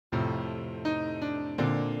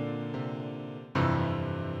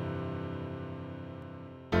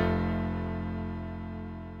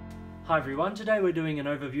Hi everyone, today we're doing an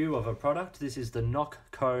overview of a product. This is the Nock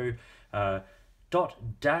Co.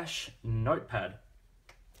 DotDash notepad.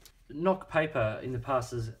 Nock paper in the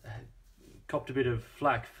past has copped a bit of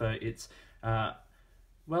flack for its,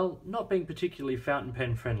 not being particularly fountain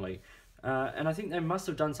pen friendly. And I think they must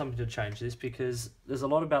have done something to change this, because there's a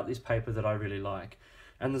lot about this paper that I really like.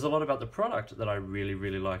 And there's a lot about the product that I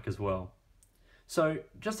really like as well. So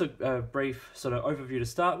just a brief sort of overview to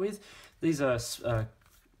start with. These are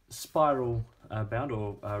spiral bound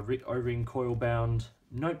or O-ring coil bound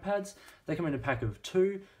notepads. They come in a pack of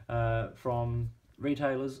 2 from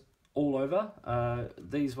retailers all over.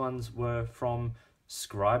 These ones were from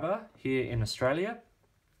Scriber here in Australia.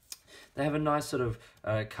 They have a nice sort of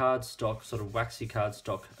cardstock, sort of waxy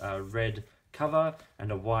cardstock red cover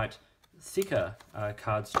and a white thicker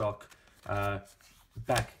cardstock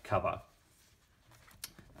back cover.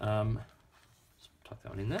 Just tuck that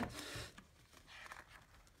one in there.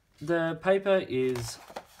 The paper is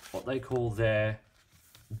what they call their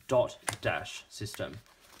DotDash system,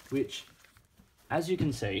 which, as you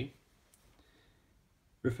can see,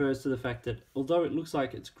 refers to the fact that although it looks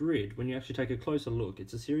like it's grid, when you actually take a closer look,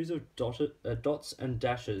 it's a series of dots and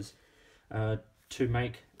dashes to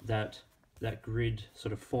make that grid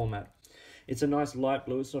sort of format. It's a nice light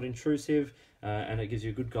blue, it's not intrusive, and it gives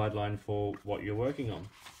you a good guideline for what you're working on.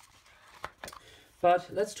 But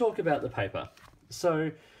let's talk about the paper.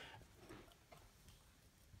 So,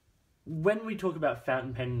 when we talk about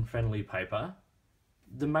fountain pen friendly paper,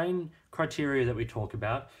 the main criteria that we talk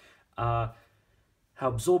about are how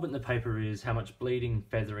absorbent the paper is, how much bleeding,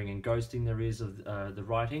 feathering and ghosting there is of the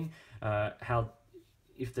writing,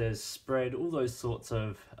 if there's spread, all those sorts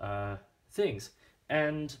of things.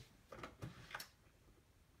 And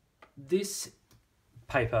this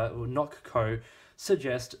paper, or Nock Co,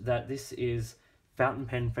 suggests that this is fountain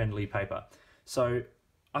pen friendly paper. So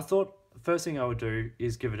I thought first thing I would do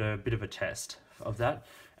is give it a bit of a test of that,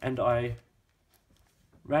 and I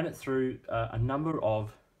ran it through a number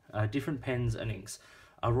of different pens and inks.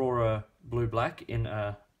 Aurora Blue Black in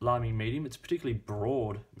a Lamy medium, it's a particularly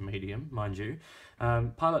broad medium, mind you.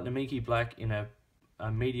 Pilot Namiki Black in a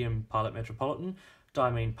medium Pilot Metropolitan.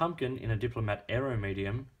 Diamine Pumpkin in a Diplomat Aero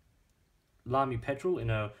medium. Lamy Petrol in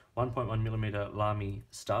a 1.1mm Lamy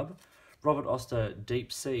stub. Robert Oster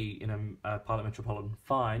Deep Sea in a Pilot Metropolitan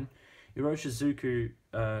Fine. Iroshizuku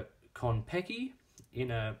Konpeki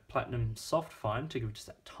in a Platinum Soft Fine to give just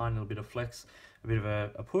that tiny little bit of flex, a bit of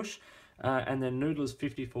a push. And then Noodler's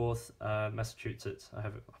 54th Massachusetts,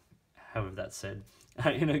 however that's said,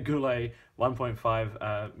 in a Goulet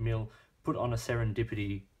 1.5 mil put on a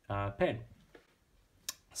Serendipity pen.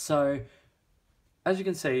 So, as you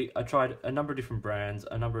can see, I tried a number of different brands,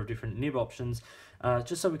 a number of different nib options,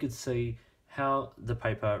 just so we could see how the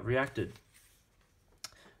paper reacted.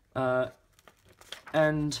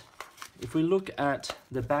 And if we look at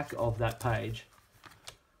the back of that page,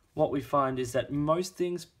 what we find is that most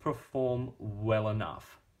things perform well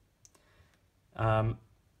enough.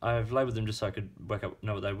 I've labelled them just so I could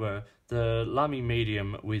know what they were. The Lamy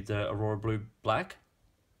medium with the Aurora Blue Black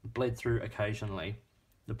bled through occasionally.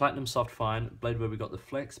 The Platinum Soft Fine bled where we got the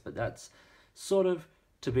flex, but that's sort of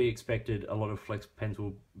to be expected. A lot of flex pens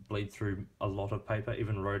will bleed through a lot of paper,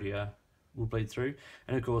 even Rhodia will bleed through.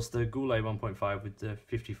 And of course the Goulet 1.5 with the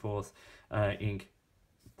 54th ink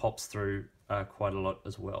pops through quite a lot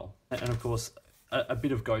as well. And of course a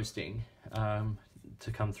bit of ghosting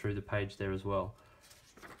to come through the page there as well.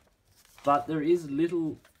 But there is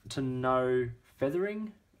little to no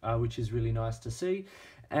feathering, which is really nice to see.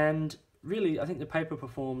 And really, I think the paper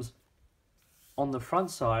performs on the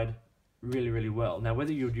front side really well. Now,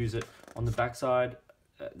 whether you'd use it on the back side,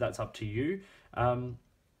 that's up to you.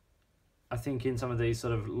 I think in some of these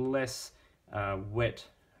sort of less wet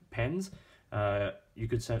pens, you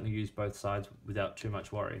could certainly use both sides without too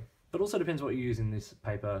much worry. But also depends what you're using this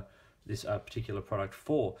paper, this particular product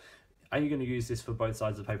for. Are you going to use this for both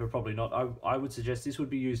sides of the paper? Probably not. I would suggest this would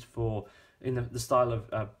be used for, in the style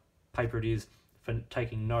of paper it is, for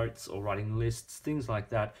taking notes or writing lists, things like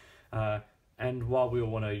that. And while we all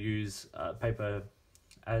want to use paper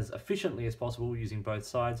as efficiently as possible using both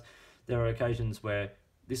sides, there are occasions where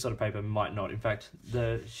this sort of paper might not. In fact,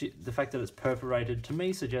 the fact that it's perforated to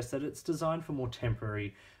me suggests that it's designed for more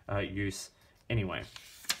temporary use anyway.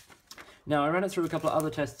 Now, I ran it through a couple of other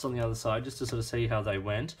tests on the other side just to sort of see how they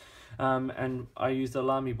went. And I used a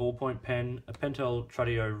Lamy ballpoint pen, a Pentel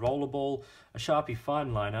Tradio rollerball, a Sharpie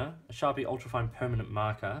fine liner, a Sharpie ultrafine permanent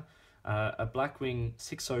marker, a Blackwing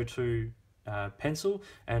 602 pencil,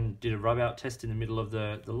 and did a rub out test in the middle of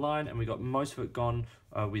the line, and we got most of it gone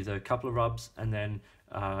with a couple of rubs, and then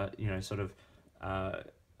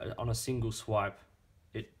on a single swipe,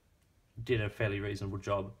 it did a fairly reasonable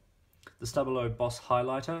job. The Stabilo Boss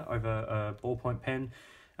highlighter over a ballpoint pen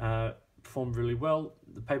performed really well.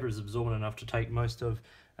 The paper is absorbent enough to take most of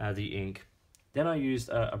the ink. Then I used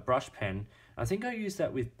a brush pen. I think I used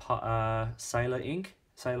that with Sailor ink,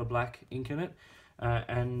 Sailor Black ink in it,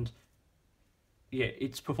 and yeah,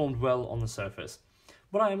 it's performed well on the surface.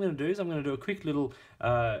 What I am going to do is I'm going to do a quick little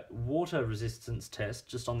water resistance test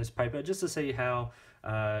just on this paper, just to see how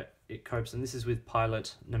it copes, and this is with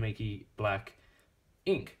Pilot Namiki Black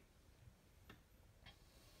ink.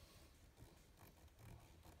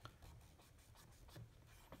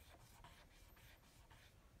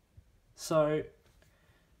 So,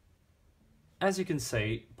 as you can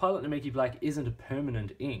see, Pilot Namiki Black isn't a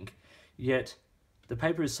permanent ink, yet the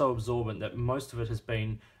paper is so absorbent that most of it has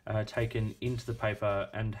been taken into the paper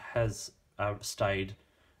and has stayed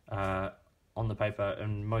on the paper,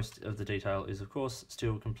 and most of the detail is, of course,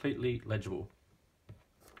 still completely legible.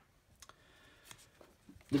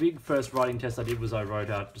 The big first writing test I did was I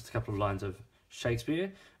wrote out just a couple of lines of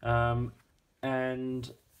Shakespeare,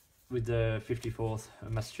 and with the 54th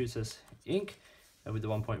Massachusetts ink, with the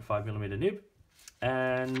 1.5mm nib,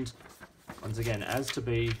 and once again, as to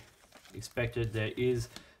be expected, there is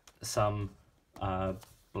some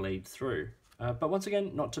bleed through, but once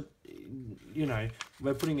again, not to, you know,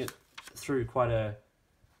 we're putting it through quite a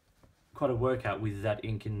workout with that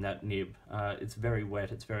ink in that nib. It's very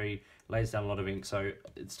wet, lays down a lot of ink, so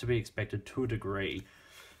it's to be expected to a degree.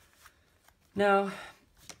 Now,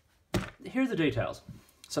 here are the details.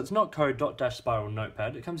 So it's Nock DotDash Spiral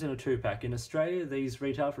Notepad. It comes in a 2-pack. In Australia, these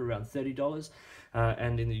retail for around $30,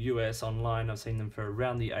 and in the US online, I've seen them for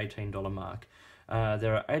around the $18 mark.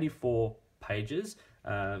 There are 84 pages,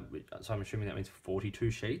 so I'm assuming that means 42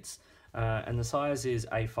 sheets, and the size is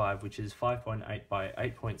A5, which is 5.8 by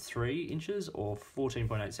 8.3 inches, or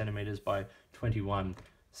 14.8 centimeters by 21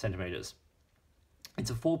 centimeters.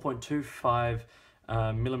 It's a 4.25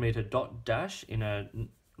 millimeter dot dash in a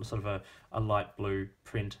sort of a light blue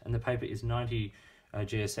print, and the paper is 90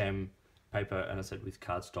 GSM paper, and I said with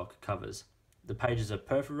cardstock covers. The pages are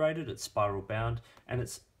perforated, it's spiral bound, and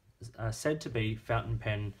it's said to be fountain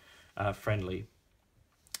pen friendly.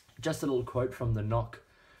 Just a little quote from the Nock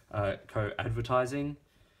co-advertising.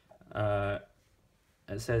 It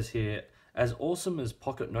says here, "As awesome as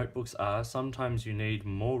pocket notebooks are, sometimes you need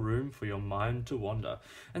more room for your mind to wander."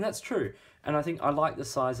 And that's true, and I think I like the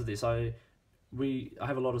size of this. I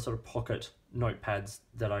have a lot of sort of pocket notepads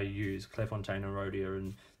that I use, Clairefontaine and Rhodia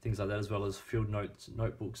and things like that, as well as field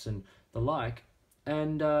notebooks and the like.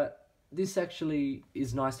 And this actually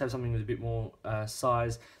is nice to have something with a bit more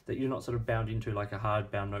size that you're not sort of bound into like a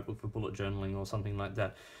hard-bound notebook for bullet journaling or something like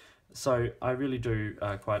that. So I really do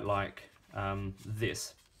quite like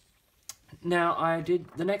this. Now,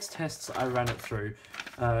 the next tests I ran it through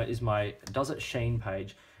is my Does It Sheen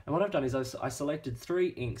page. And what I've done is I selected 3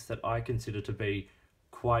 inks that I consider to be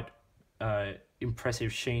quite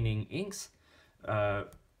impressive sheening inks.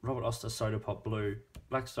 Robert Oster Soda Pop Blue,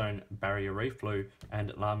 Blackstone Barrier Reef Blue,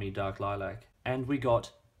 and Lamy Dark Lilac. And we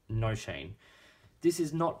got no sheen. This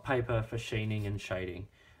is not paper for sheening and shading.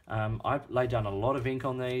 I've laid down a lot of ink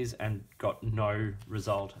on these and got no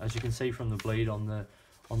result. As you can see from the bleed on the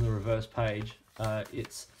reverse page,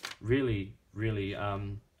 it's really, really,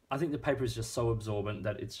 I think the paper is just so absorbent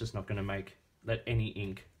that it's just not going to let any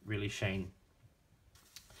ink really sheen.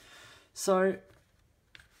 So,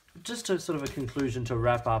 just to sort of a conclusion to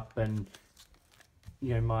wrap up and,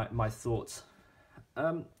 you know, my thoughts.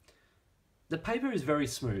 The paper is very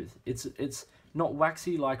smooth. It's not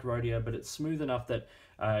waxy like Rhodia, but it's smooth enough that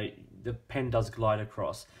the pen does glide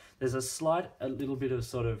across. There's a little bit of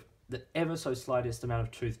sort of the ever so slightest amount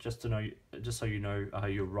of tooth just so you know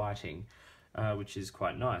you're writing, which is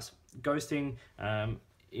quite nice. Ghosting,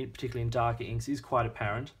 particularly in darker inks, is quite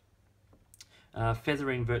apparent.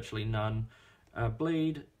 Feathering, virtually none.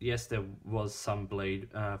 Bleed, yes, there was some bleed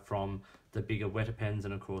from the bigger, wetter pens,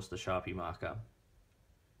 and of course the Sharpie marker.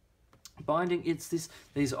 Binding, it's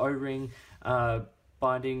these O-ring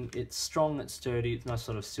binding. It's strong, it's sturdy, it's nice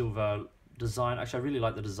sort of silver design. Actually, I really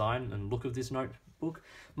like the design and look of this notebook.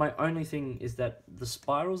 My only thing is that the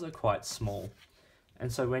spirals are quite small, and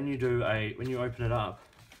so when you open it up,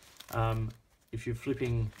 if you're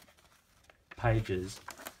flipping pages,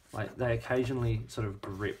 like they occasionally sort of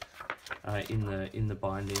grip in the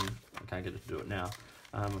binding. I can't get it to do it now,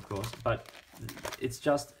 of course, but it's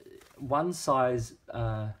just one size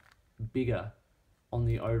bigger on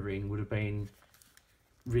the O-ring would have been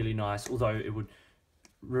really nice, although it would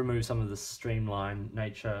remove some of the streamlined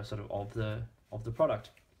nature sort of the product.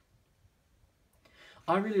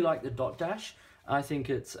 I really like the DotDash. I think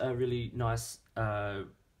it's a really nice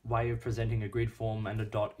way of presenting a grid form and a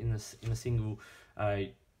dot in a single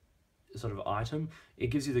sort of item. It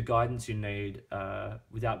gives you the guidance you need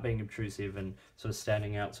without being obtrusive and sort of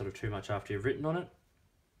standing out sort of too much after you've written on it.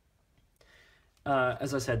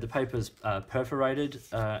 As I said, the paper's perforated,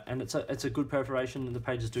 and it's a good perforation, and the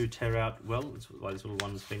pages do tear out well. That's why this little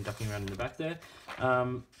one's been ducking around in the back there.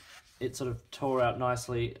 It sort of tore out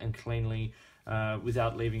nicely and cleanly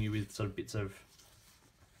without leaving you with sort of bits of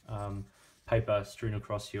paper strewn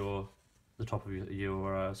across the top of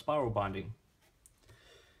your spiral binding.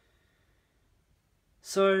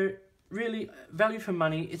 So really, value for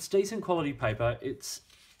money. It's decent quality paper.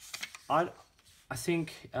 I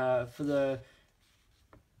think for the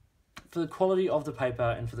quality of the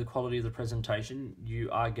paper and for the quality of the presentation, you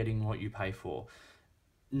are getting what you pay for.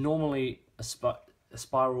 Normally, a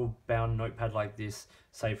spiral bound notepad like this,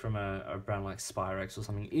 say from a brand like Spirex or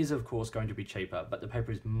something, is of course going to be cheaper, but the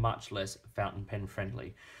paper is much less fountain pen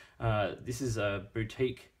friendly. This is a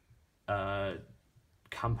boutique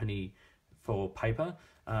company for paper,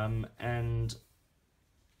 and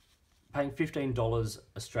paying $15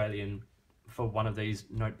 Australian for one of these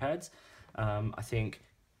notepads, I think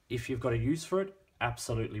if you've got a use for it,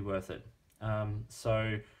 absolutely worth it.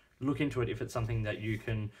 So look into it if it's something that you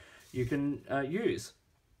can use.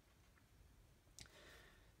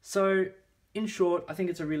 So in short, I think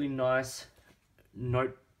it's a really nice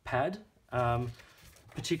notepad,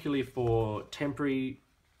 particularly for temporary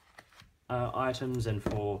items and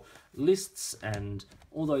for lists and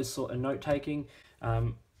all those sort of note taking.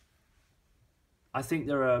 I think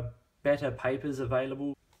there are better papers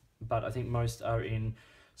available, but I think most are in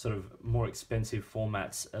sort of more expensive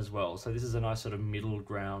formats as well. So this is a nice sort of middle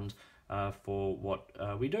ground for what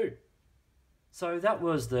we do. So that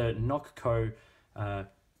was the Nock Co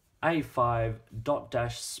A5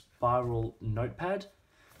 DotDash spiral notepad.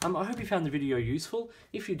 I hope you found the video useful.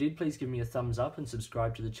 If you did, please give me a thumbs up and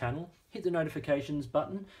subscribe to the channel. Hit the notifications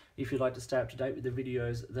button if you'd like to stay up to date with the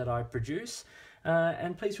videos that I produce.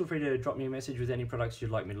 And please feel free to drop me a message with any products you'd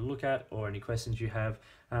like me to look at or any questions you have.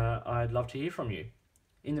 I'd love to hear from you.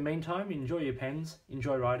 In the meantime, enjoy your pens,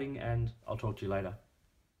 enjoy writing, and I'll talk to you later.